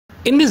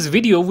In this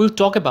video, we'll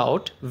talk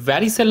about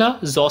Varicella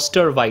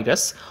Zoster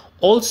Virus,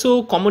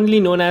 also commonly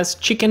known as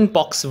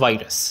chickenpox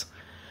virus.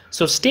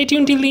 So stay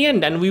tuned till the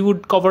end and we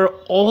would cover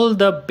all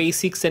the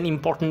basics and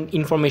important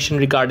information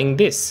regarding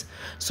this.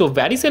 So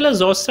Varicella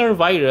Zoster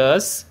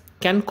virus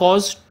can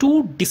cause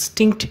two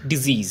distinct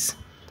diseases: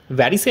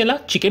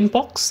 varicella,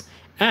 chickenpox,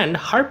 and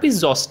herpes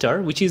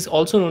zoster, which is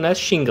also known as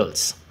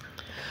shingles.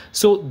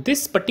 So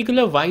this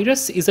particular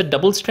virus is a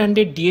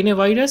double-stranded DNA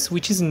virus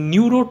which is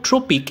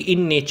neurotropic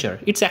in nature.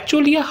 It's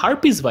actually a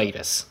herpes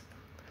virus.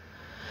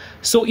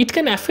 So it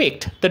can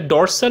affect the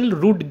dorsal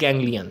root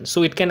ganglion.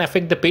 So it can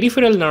affect the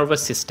peripheral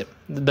nervous system.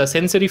 The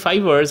sensory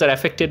fibers are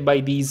affected by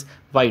these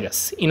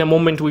virus. In a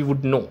moment we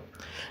would know.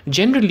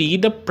 Generally,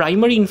 the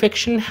primary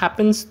infection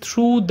happens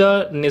through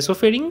the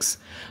nasopharynx.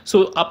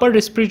 So upper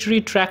respiratory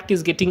tract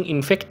is getting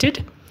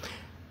infected,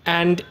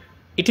 and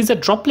it is a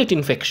droplet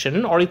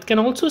infection, or it can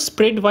also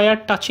spread via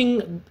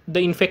touching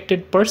the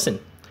infected person.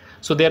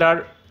 So there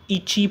are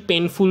itchy,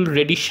 painful,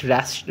 reddish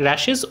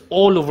rashes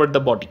all over the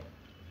body.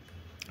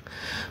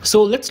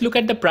 So let's look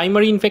at the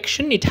primary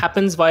infection. It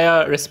happens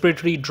via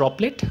respiratory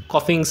droplet,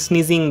 coughing,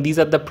 sneezing. These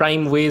are the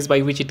prime ways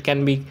by which it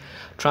can be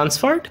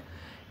transferred.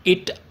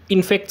 It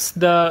infects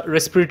the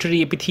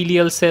respiratory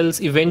epithelial cells.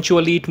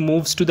 Eventually it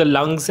moves to the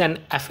lungs and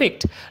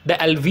affect the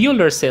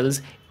alveolar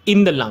cells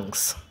in the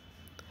lungs.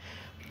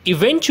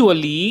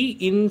 Eventually,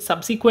 in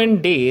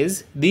subsequent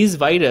days, these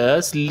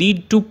viruses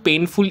lead to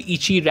painful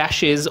itchy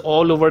rashes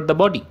all over the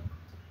body.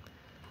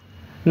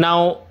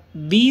 Now,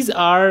 these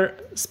are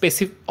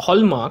specific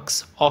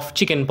hallmarks of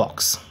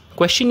chickenpox.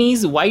 Question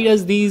is, why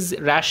does these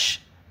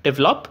rash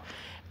develop,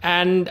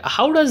 and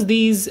how does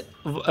these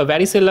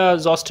varicella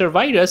zoster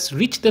virus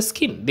reach the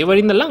skin? They were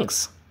in the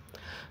lungs.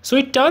 So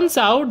it turns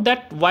out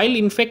that while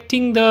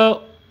infecting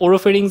the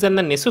oropharynx and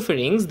the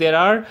nasopharynx, there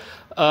are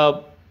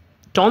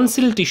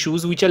tonsil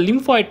tissues, which are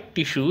lymphoid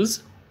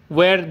tissues,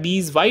 where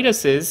these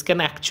viruses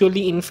can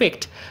actually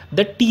infect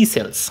the T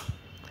cells.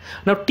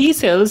 Now T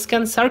cells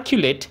can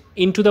circulate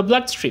into the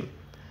bloodstream,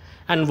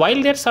 and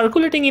while they're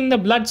circulating in the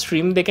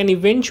bloodstream, they can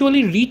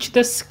eventually reach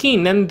the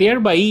skin and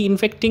thereby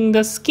infecting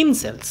the skin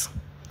cells,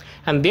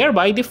 and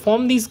thereby they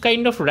form these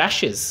kind of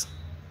rashes.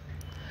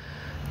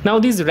 Now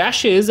these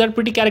rashes are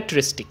pretty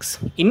characteristic.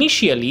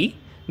 Initially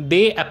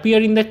they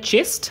appear in the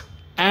chest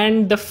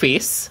and the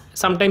face,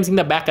 sometimes in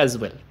the back as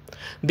well.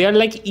 They are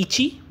like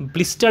itchy,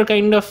 blister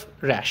kind of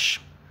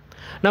rash.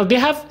 Now they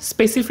have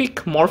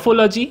specific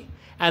morphology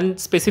and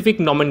specific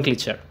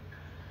nomenclature.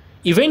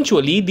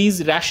 Eventually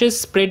these rashes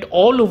spread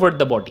all over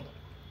the body.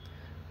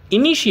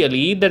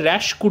 Initially the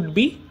rash could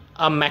be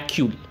a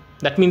macule,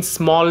 that means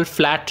small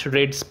flat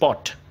red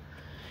spot.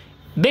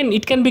 Then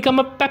it can become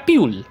a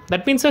papule,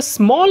 that means a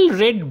small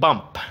red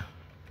bump.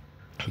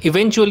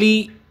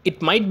 Eventually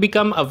it might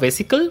become a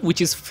vesicle, which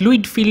is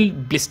fluid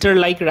filled blister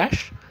like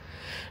rash.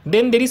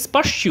 Then there is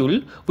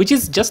pustule, which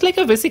is just like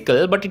a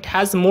vesicle, but it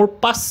has more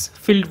pus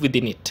filled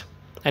within it.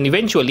 And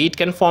eventually it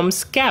can form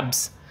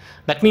scabs.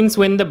 That means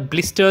when the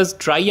blisters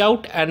dry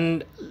out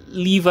and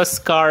leave a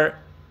scar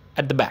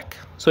at the back.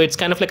 So it's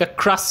kind of like a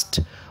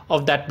crust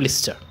of that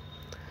blister.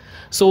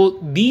 So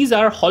these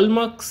are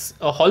hallmarks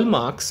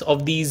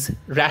of these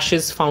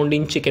rashes found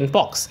in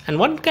chickenpox. And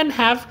one can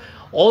have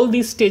all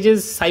these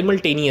stages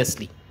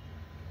simultaneously.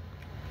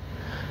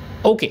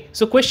 Okay,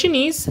 so question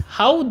is,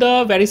 how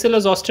the varicella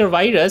zoster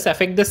virus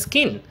affect the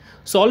skin?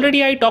 So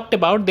already I talked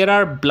about there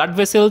are blood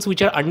vessels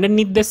which are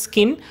underneath the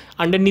skin,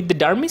 underneath the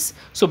dermis.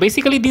 So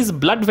basically these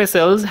blood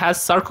vessels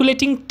has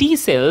circulating T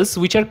cells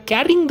which are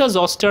carrying the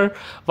zoster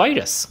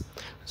virus.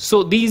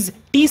 So these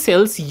T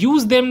cells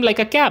use them like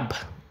a cab.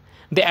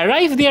 They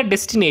arrive their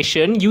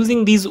destination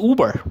using these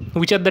Uber,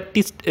 which are the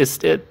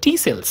T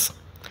cells.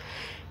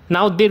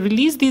 Now they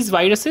release these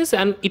viruses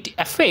and it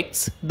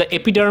affects the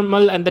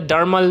epidermal and the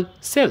dermal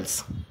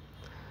cells.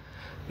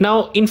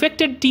 Now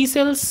infected T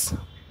cells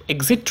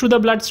exit through the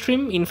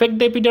bloodstream, infect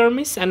the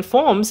epidermis and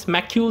forms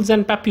macules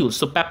and papules.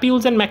 So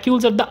papules and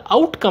macules are the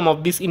outcome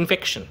of this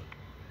infection.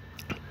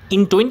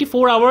 In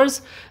 24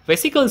 hours,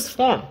 vesicles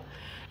form,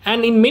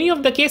 and in many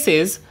of the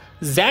cases,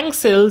 Zang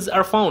cells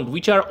are found,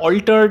 which are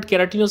altered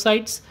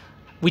keratinocytes,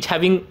 which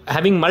having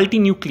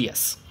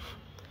multinucleus.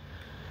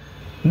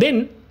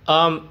 Then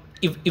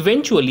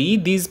eventually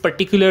these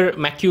particular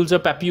macules or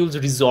papules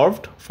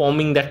resolved,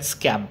 forming that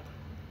scab,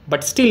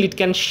 but still it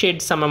can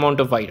shed some amount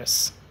of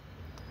virus.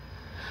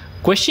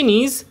 Question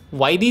is,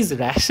 why these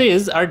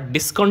rashes are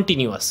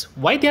discontinuous?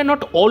 Why they are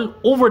not all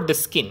over the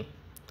skin?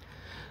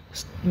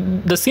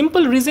 The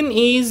simple reason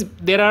is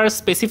there are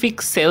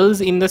specific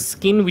cells in the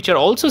skin which are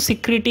also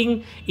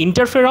secreting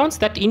interferons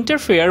that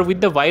interfere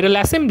with the viral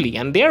assembly,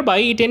 and thereby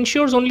it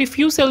ensures only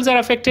few cells are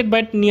affected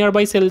but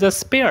nearby cells are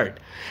spared.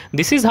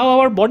 This is how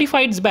our body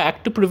fights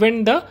back to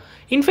prevent the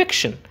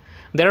infection.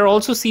 There are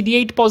also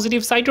CD8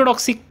 positive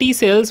cytotoxic T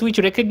cells which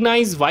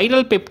recognize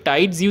viral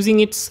peptides using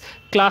its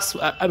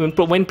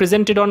when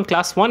presented on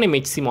class 1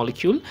 MHC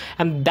molecule,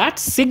 and that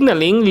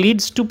signaling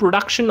leads to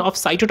production of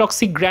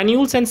cytotoxic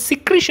granules and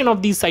secretion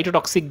of these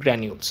cytotoxic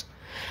granules.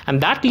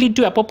 and that lead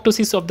to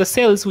apoptosis of the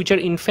cells which are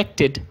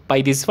infected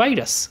by this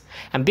virus,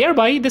 and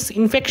thereby this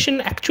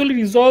infection actually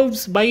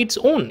resolves by its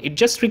own. It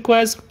just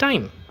requires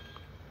time.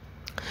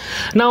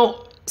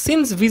 Now,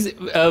 since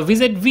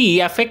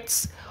VZV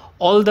affects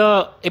all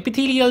the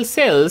epithelial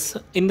cells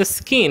in the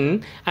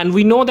skin, and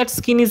we know that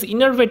skin is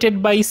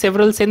innervated by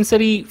several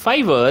sensory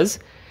fibers,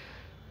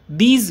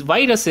 these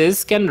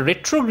viruses can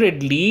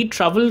retrogradely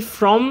travel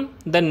from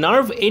the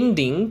nerve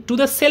ending to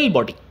the cell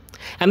body.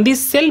 And these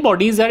cell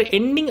bodies are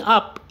ending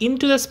up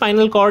into the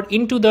spinal cord,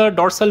 into the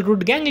dorsal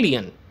root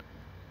ganglion.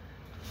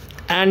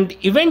 And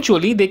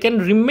eventually they can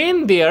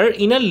remain there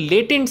in a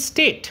latent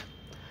state.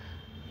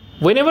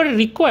 Whenever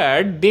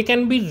required, they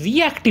can be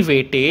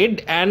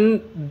reactivated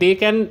and they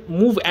can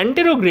move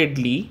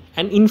anterogradely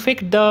and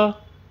infect the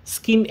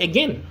skin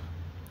again.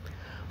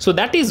 So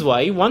that is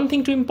why one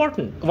thing to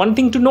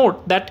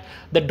note, that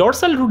the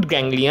dorsal root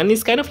ganglion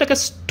is kind of like a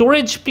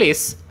storage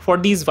place for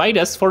these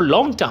viruses for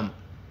long term.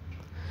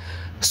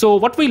 So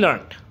what we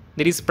learned,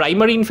 there is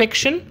primary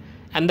infection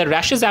and the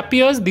rashes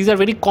appears. These are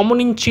very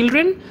common in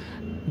children.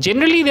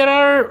 Generally there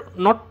are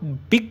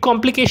not big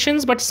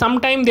complications, but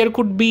sometimes there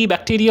could be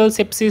bacterial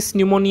sepsis,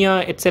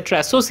 pneumonia, etc.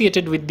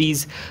 associated with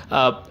these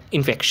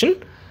infection.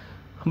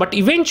 But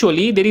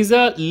eventually there is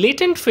a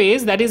latent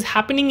phase that is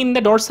happening in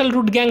the dorsal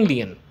root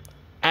ganglion,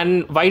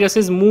 and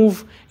viruses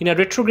move in a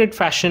retrograde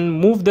fashion,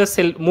 move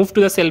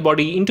to the cell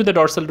body, into the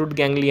dorsal root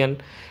ganglion,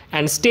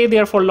 and stay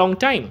there for a long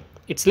time.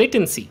 It's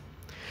latency.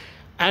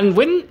 And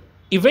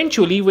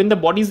eventually when the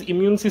body's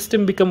immune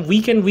system become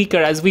weak and weaker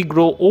as we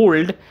grow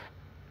old,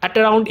 at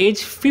around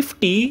age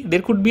 50,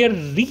 there could be a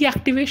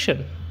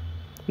reactivation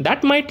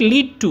that might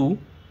lead to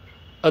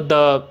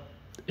the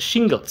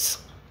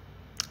shingles.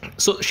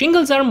 So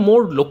shingles are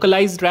more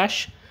localized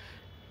rash,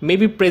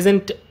 maybe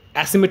present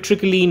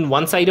asymmetrically in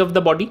one side of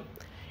the body.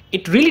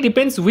 It really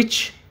depends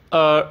which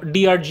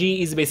DRG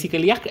is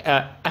basically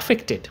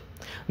affected.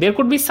 There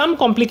could be some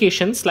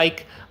complications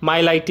like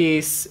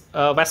myelitis,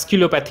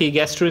 vasculopathy,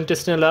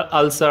 gastrointestinal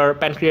ulcer,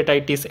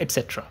 pancreatitis,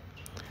 etc.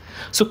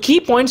 So key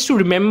points to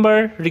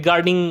remember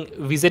regarding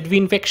VZV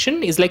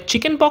infection is like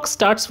chickenpox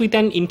starts with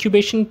an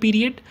incubation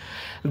period,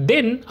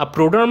 then a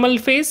prodromal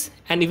phase,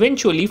 and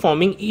eventually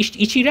forming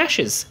itchy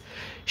rashes.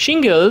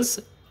 Shingles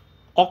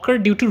occur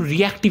due to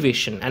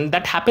reactivation, and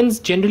that happens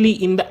generally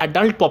in the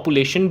adult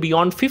population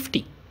beyond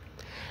 50.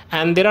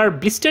 And there are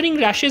blistering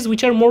rashes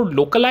which are more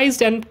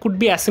localized and could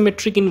be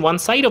asymmetric in one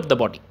side of the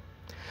body.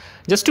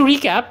 Just to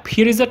recap,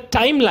 here is a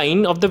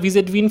timeline of the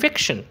VZV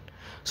infection.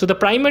 So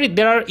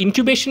there are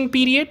incubation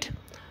period,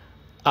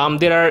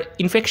 there are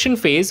infection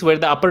phase where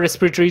the upper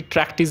respiratory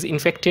tract is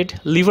infected,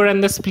 liver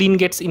and the spleen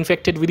gets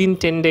infected within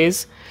 10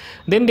 days.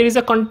 Then there is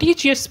a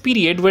contagious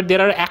period where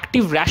there are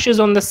active rashes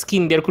on the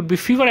skin, there could be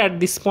fever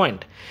at this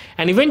point.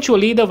 And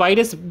eventually the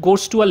virus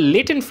goes to a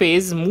latent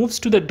phase, moves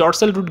to the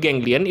dorsal root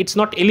ganglion, it's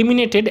not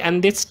eliminated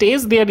and it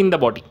stays there in the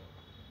body.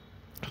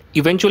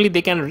 Eventually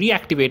they can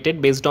reactivate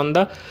it based on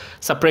the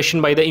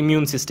suppression by the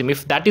immune system.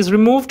 If that is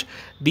removed,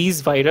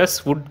 these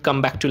viruses would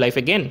come back to life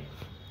again.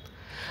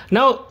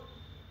 Now,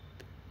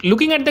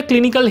 looking at the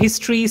clinical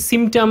history,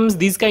 symptoms,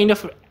 these kind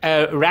of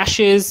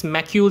rashes,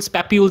 macules,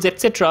 papules,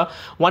 etc.,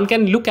 one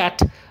can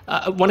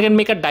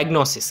make a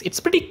diagnosis. It's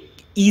pretty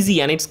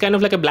easy and it's kind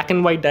of like a black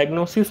and white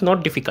diagnosis,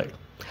 not difficult.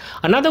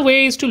 Another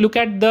way is to look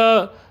at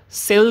the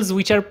cells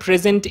which are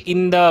present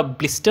in the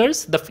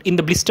blisters, in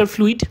the blister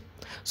fluid.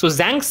 So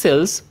Zank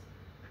cells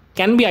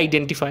can be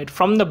identified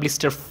from the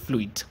blister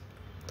fluid.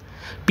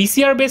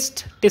 PCR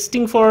based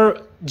testing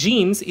for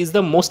genes is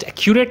the most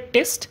accurate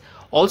test.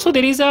 Also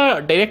there is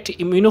a direct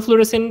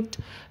immunofluorescent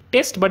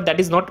test, but that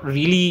is not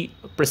really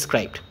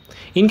prescribed.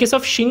 In case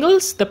of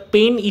shingles, the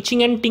pain,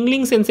 itching and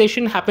tingling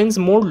sensation happens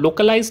more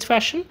localized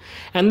fashion,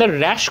 and the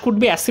rash could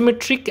be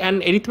asymmetric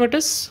and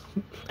erythematous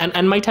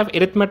and might have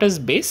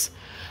erythematous base.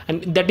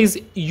 And that is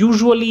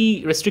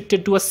usually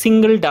restricted to a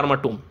single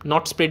dermatome,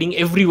 not spreading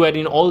everywhere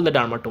in all the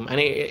dermatome. And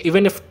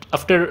even if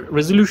after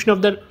resolution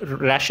of the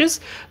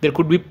rashes, there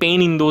could be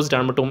pain in those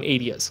dermatome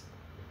areas.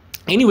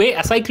 Anyway,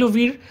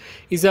 acyclovir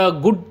is a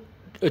good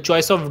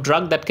choice of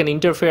drug that can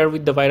interfere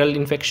with the viral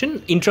infection.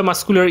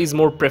 Intramuscular is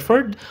more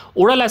preferred.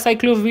 Oral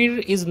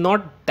acyclovir is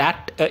not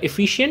that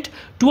efficient.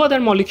 Two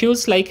other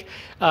molecules like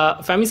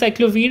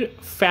famiciclovir,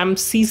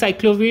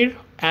 famciclovir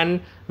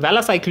and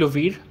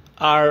valacyclovir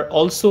are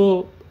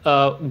also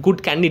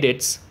good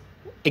candidates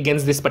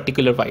against this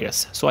particular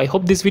virus. So I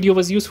hope this video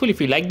was useful.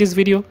 If you like this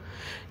video,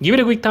 give it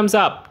a quick thumbs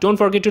up. Don't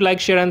forget to like,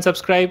 share and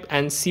subscribe,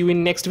 and see you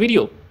in next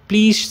video.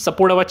 Please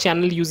support our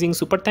channel using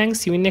super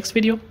thanks. See you in next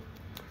video.